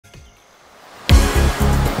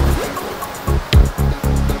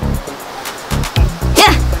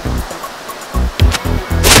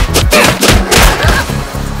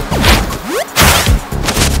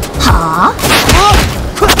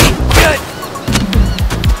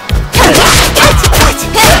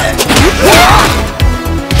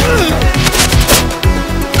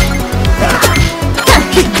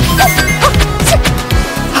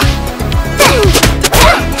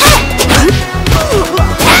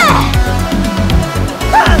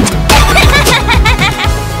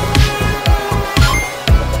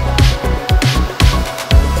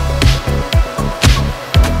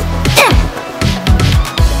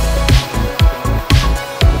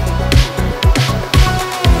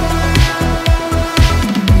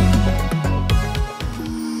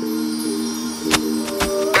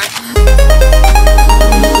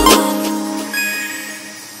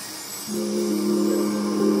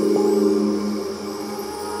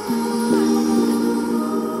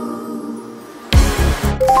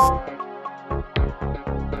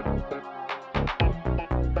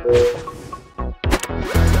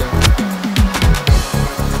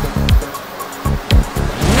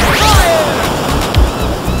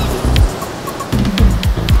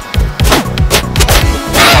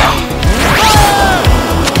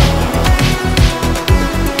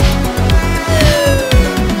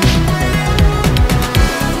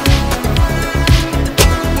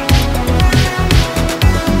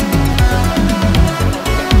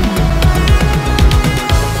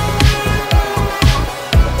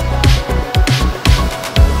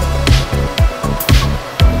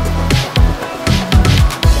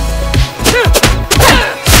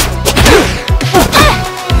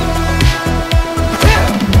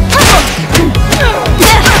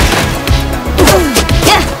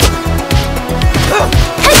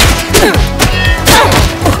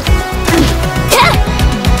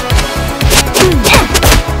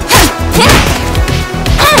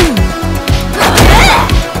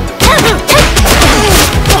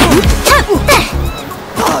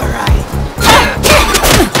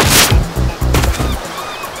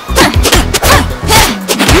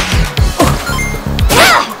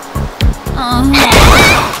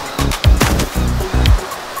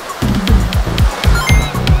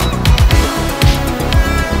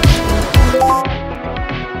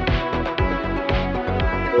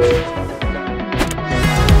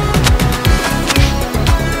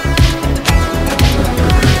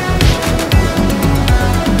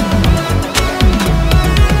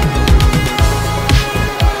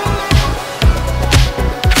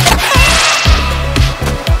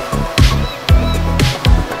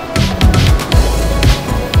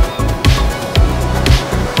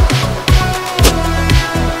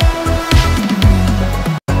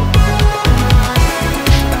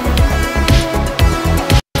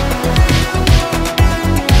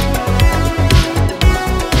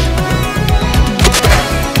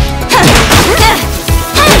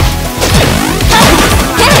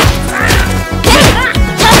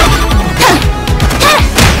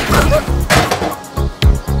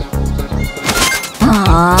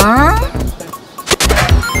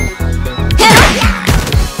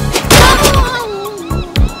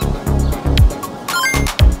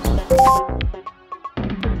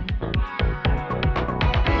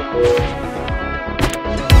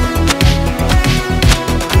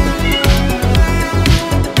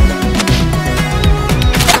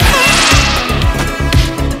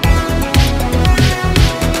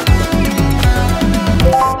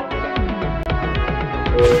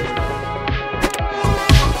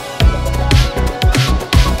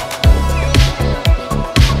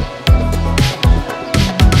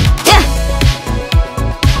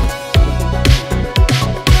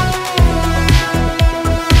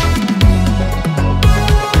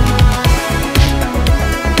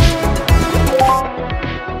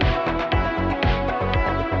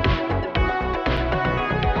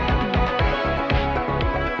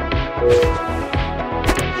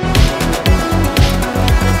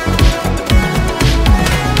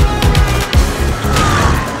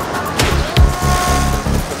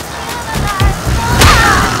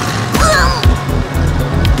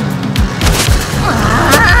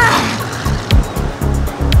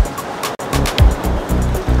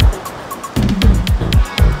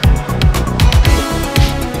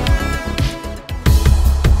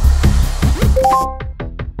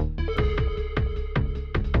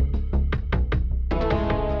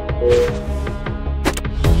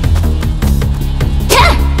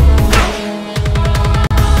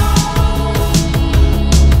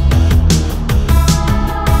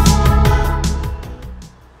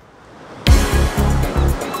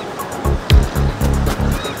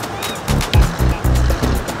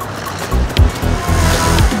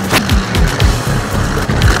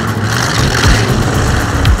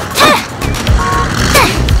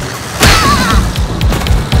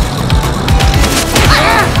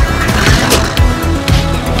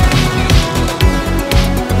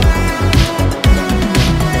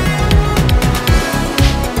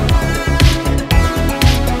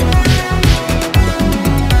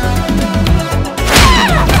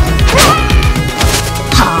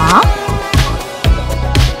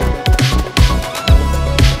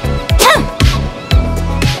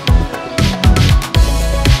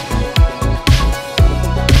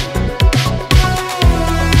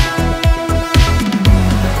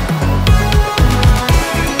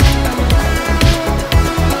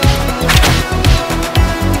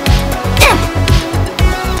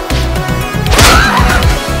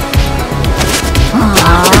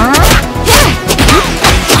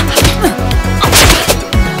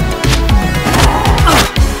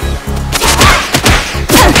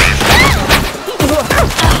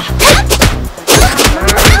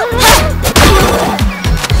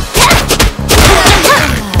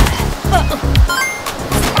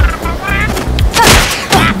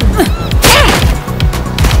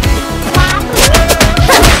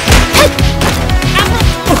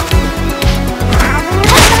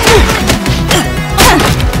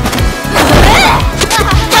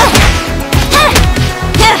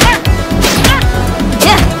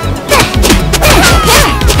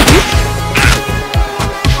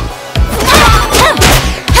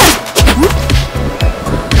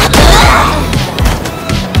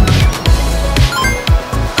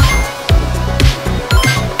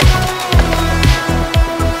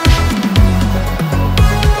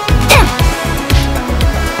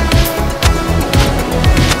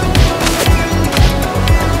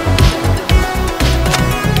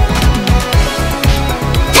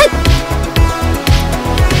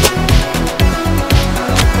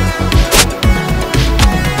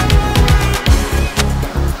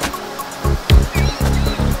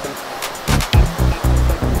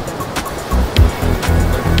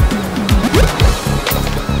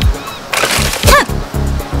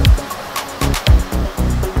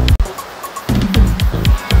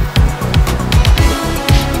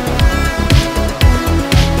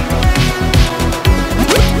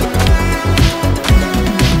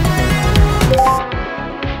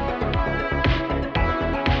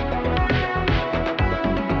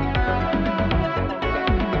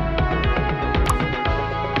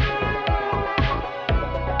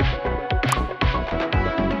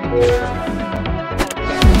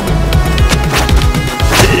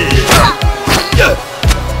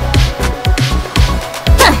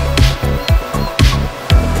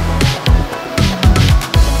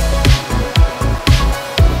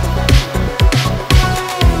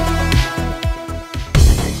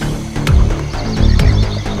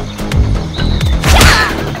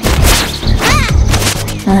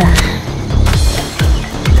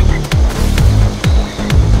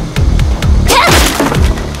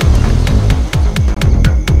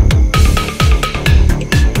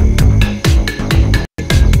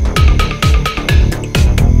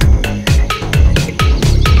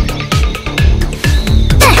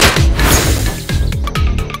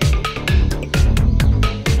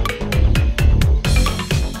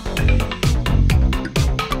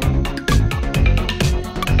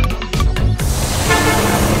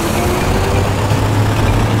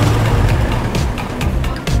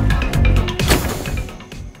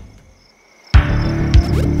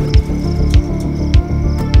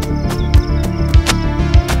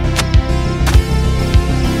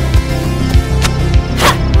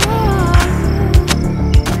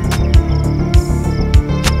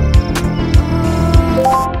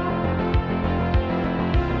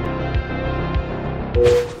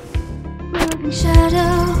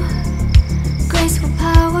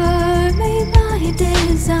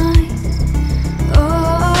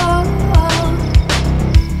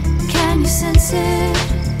sense it?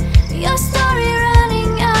 Your story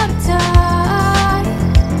running out of time.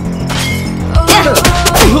 Oh,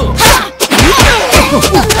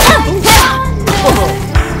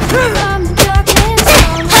 from the darkness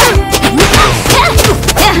on the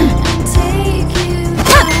and take you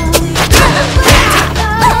down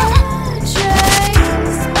the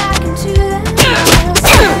trace back into the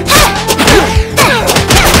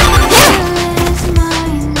is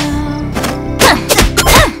mine now.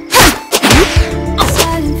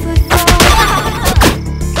 Silent footfall,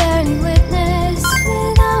 barely witness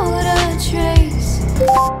without a trace.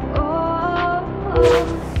 Oh,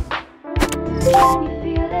 can you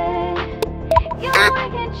feel it? Your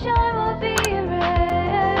wicked shine will be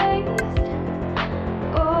erased.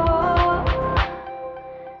 Oh,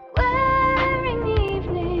 wearing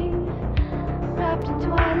evening, wrapped in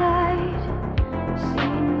twilight,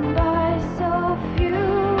 seen by so few,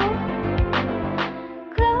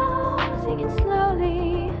 closing in slowly,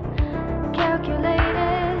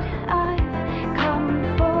 calculated. I've come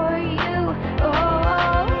for you.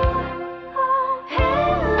 Oh,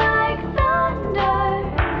 hit like thunder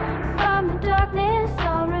from the darkness.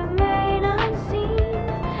 I'll remain unseen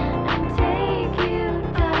and take you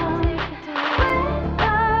down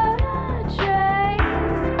without a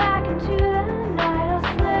trace back into the night. I'll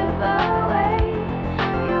slip away.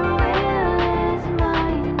 Your will is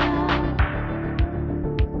mine now.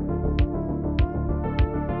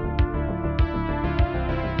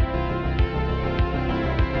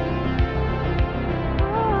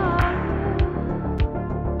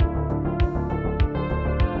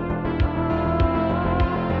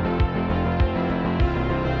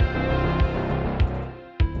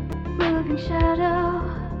 Moving shadow,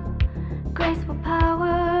 graceful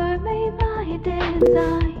power made by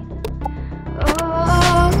design.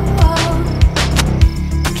 Oh,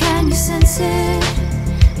 can you sense it?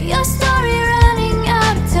 Your story running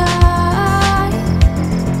out of time.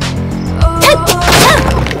 Oh,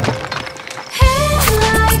 hit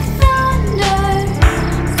like thunder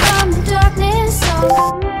from the darkness. I'll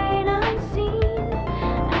remain unseen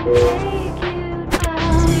and take you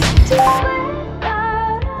down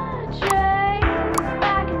without a trace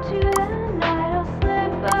back into the night. I'll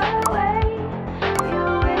slip away.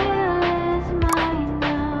 Your will is mine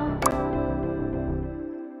now.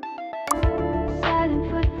 Silent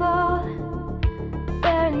footfall,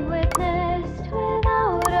 barely witnessed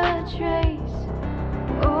without a trace.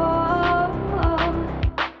 Oh,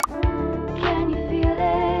 can you feel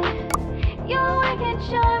it? Your wicked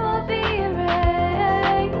shine will be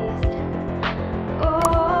erased.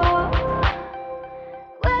 Oh,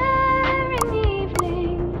 wearing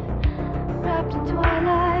evening, wrapped in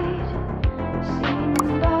twilight, seen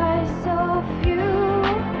by so few,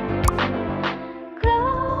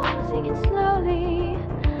 closing in slowly,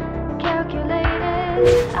 calculated.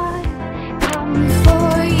 I've come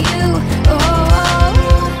for you. Oh,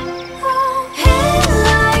 hit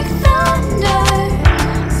like thunder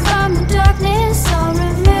from the darkness. I'll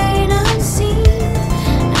remain unseen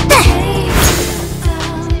and take you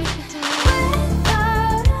down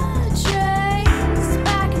without a trace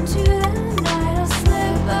back into the night. I'll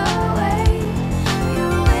slip away.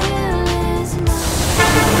 Your will is mine.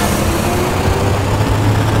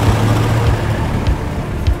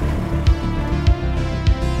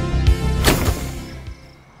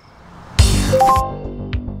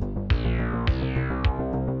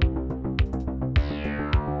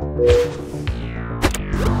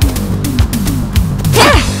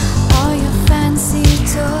 All your fancy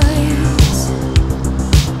toys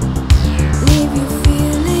leave you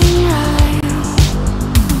feeling right,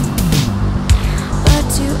 but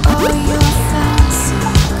do all your fancy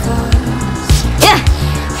cars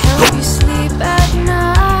help you sleep at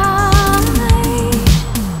night?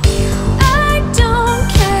 I don't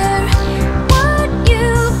care what you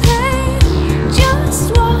pay, just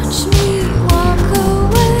watch me walk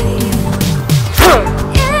away.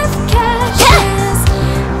 If cash is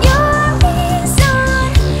your reason,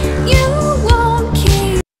 you won't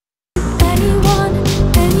keep anyone.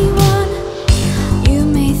 You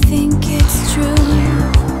may think it's true,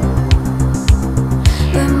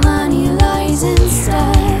 but money lies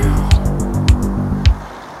instead.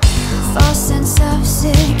 False sense of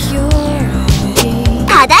security.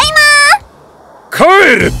 ただいま帰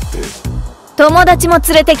れって。友達も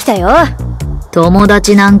連れてきたよ。友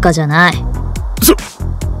達なんかじゃない。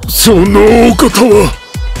そのお方は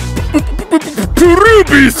プル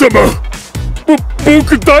ービー様。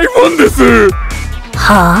僕大ファンです。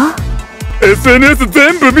はあ？ SNS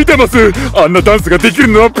全部見てます。あんなダンスができる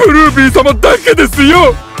のはプルービー様だけです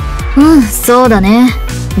よ。うん、そうだね。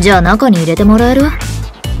じゃあ中に入れてもらえる？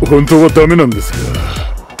本当はダメなんですが、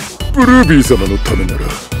ブルービー様のためなら。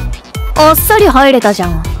あっさり入れたじゃ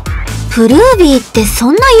ん。ブルービーって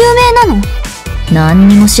そんな有名なの？何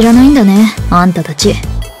にも知らないんだね、あんたたち。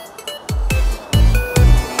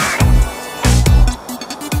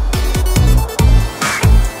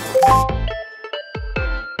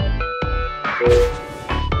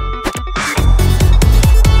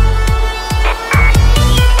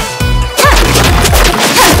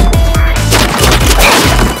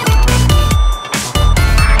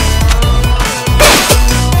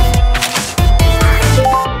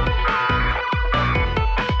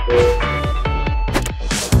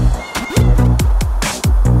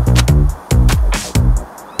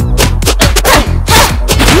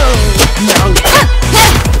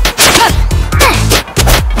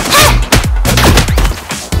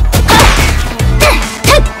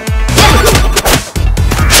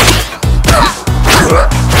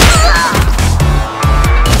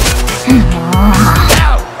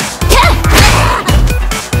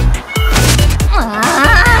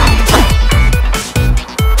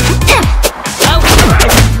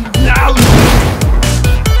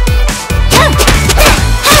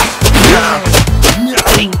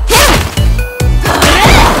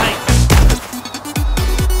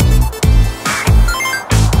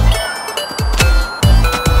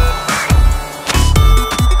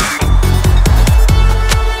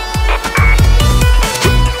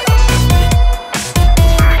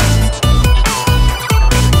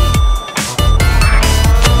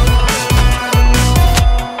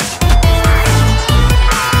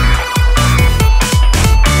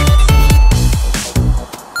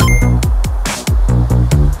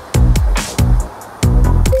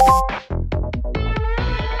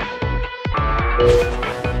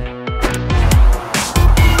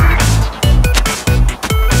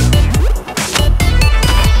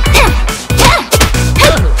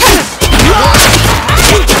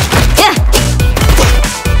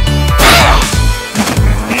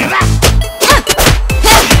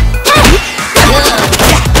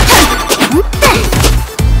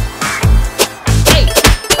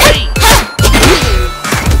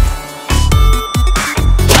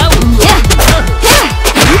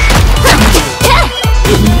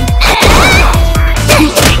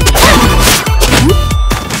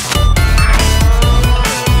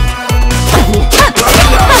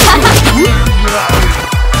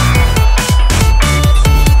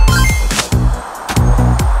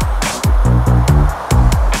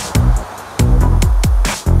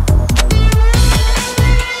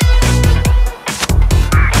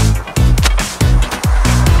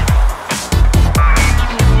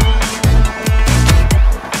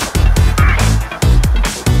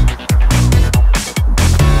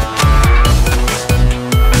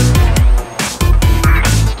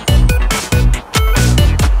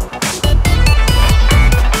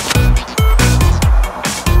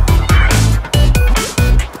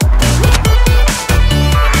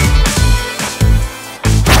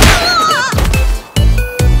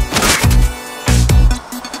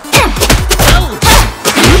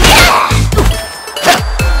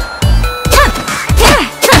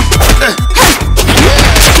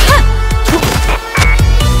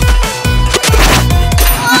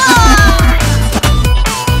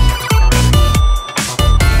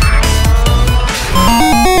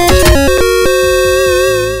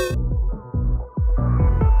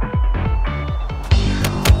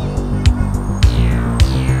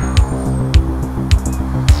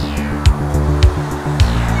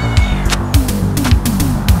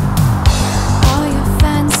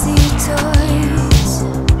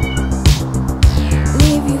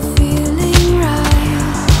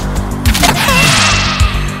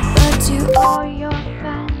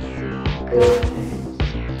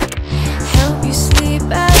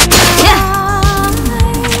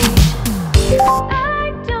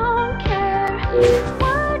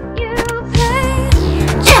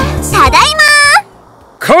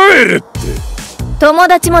帰れって。友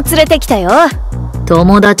達も連れてきたよ。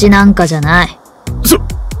友達なんかじゃない。